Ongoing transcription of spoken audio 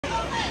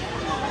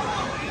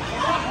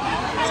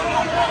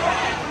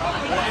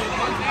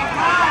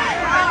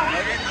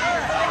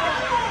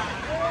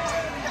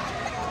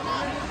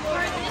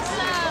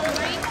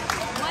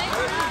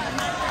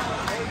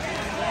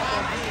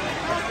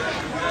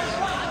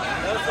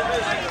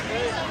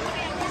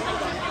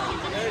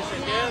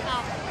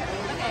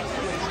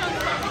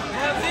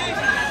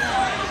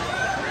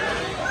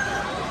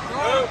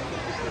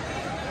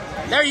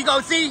There you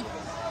go, see?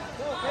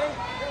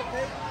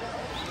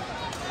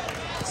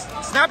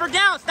 Snap her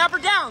down, snap her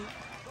down.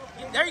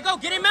 There you go,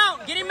 get him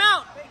out, get him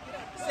out.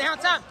 Stay on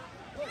top.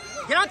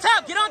 Get on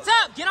top, get on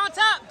top, get on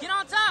top, get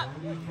on top.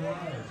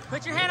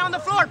 Put your hand on the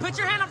floor, put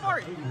your hand on the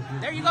floor.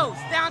 There you go,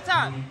 stay on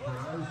top.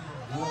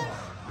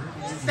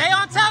 Stay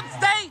on top,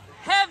 stay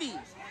heavy.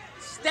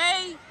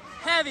 Stay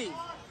heavy.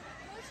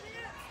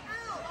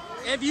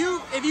 If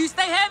you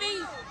stay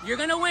heavy, you're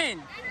gonna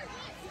win.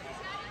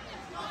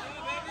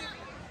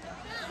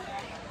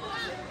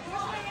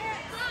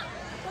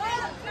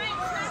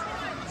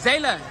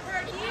 Zayla,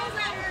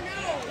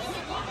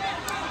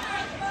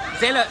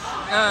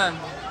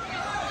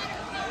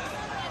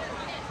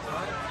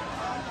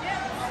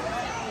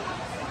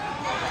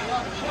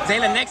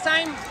 Zayla, next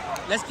time,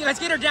 let's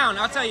get her down.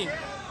 I'll tell you.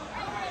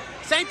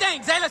 Same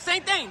thing, Zayla.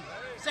 Same thing.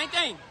 Same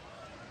thing.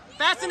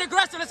 Fast and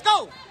aggressive. Let's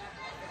go.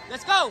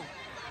 Let's go.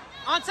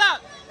 On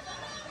top.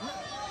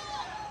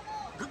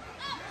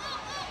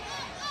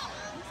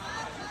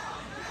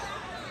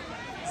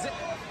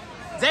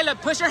 Zayla,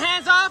 push your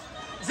hands off.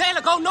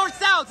 Zayla, go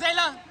north-south,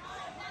 Zayla.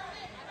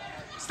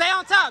 Stay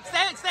on top.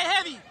 Stay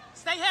heavy.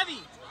 Stay heavy.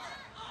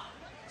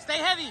 Stay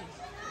heavy.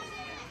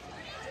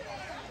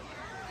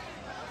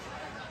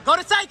 Go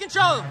to side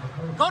control.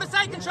 Go to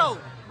side control.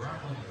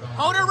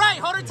 Hold her right.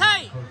 Hold her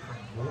tight.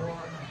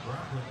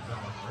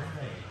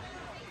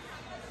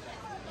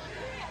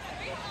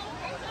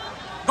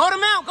 Go to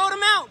mount. Go to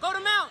mount. Go to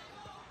mount.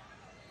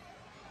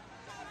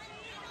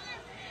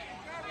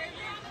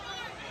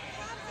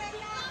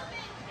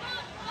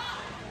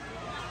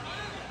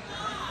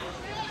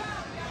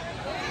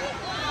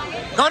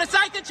 Go to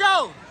side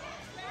control.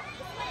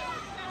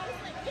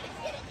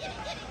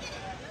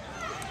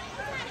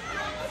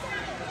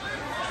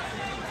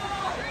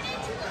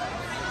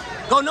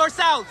 Go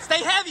north-south.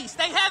 Stay heavy.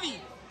 Stay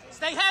heavy.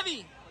 Stay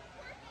heavy.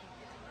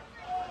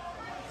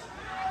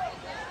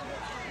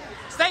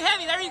 Stay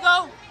heavy. There you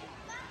go.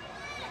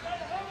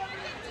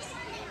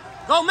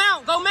 Go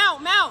mount. Go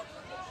mount. Mount.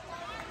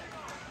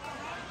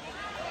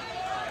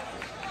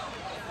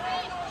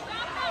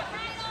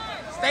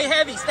 Stay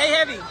heavy. Stay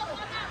heavy.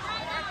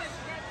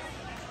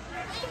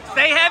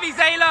 Stay heavy,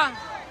 Zayla.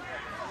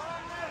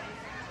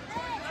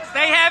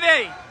 Stay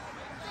heavy.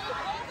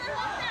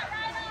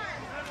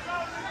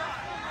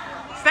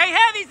 Stay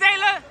heavy,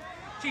 Zayla.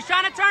 She's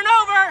trying to turn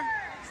over.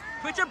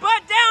 Put your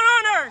butt down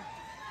on her.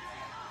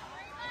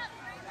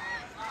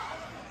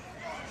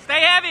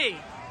 Stay heavy.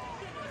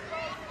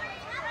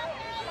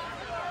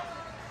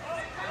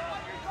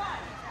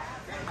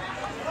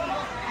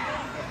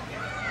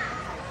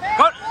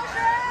 Go.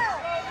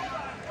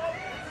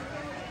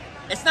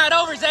 It's not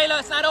over, Zayla.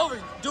 It's not over.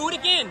 Do it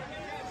again.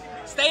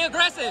 Stay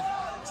aggressive.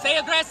 Stay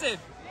aggressive.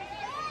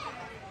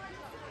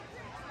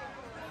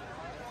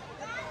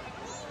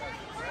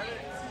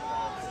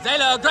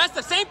 Zayla,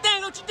 aggressive. Same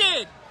thing what you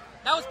did.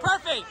 That was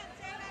perfect.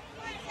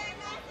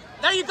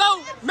 There you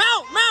go.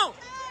 Mount, mount.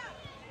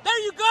 There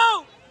you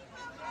go.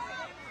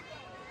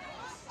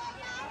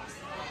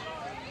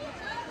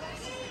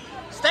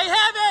 Stay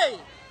heavy.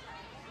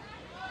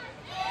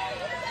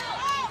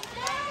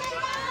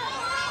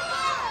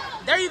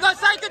 There you go.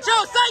 Side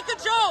control. Side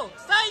control.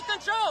 Side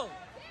control.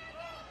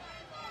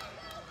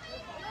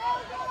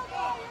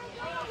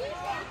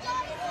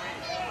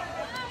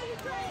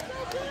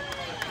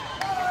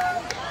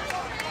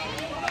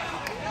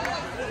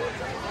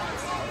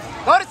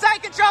 Go to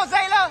side control,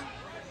 Zayla.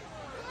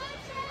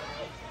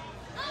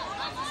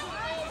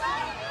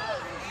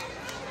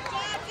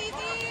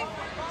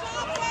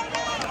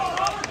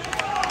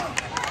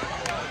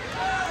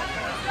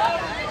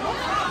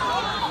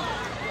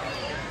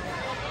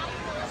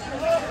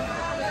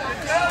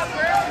 Good.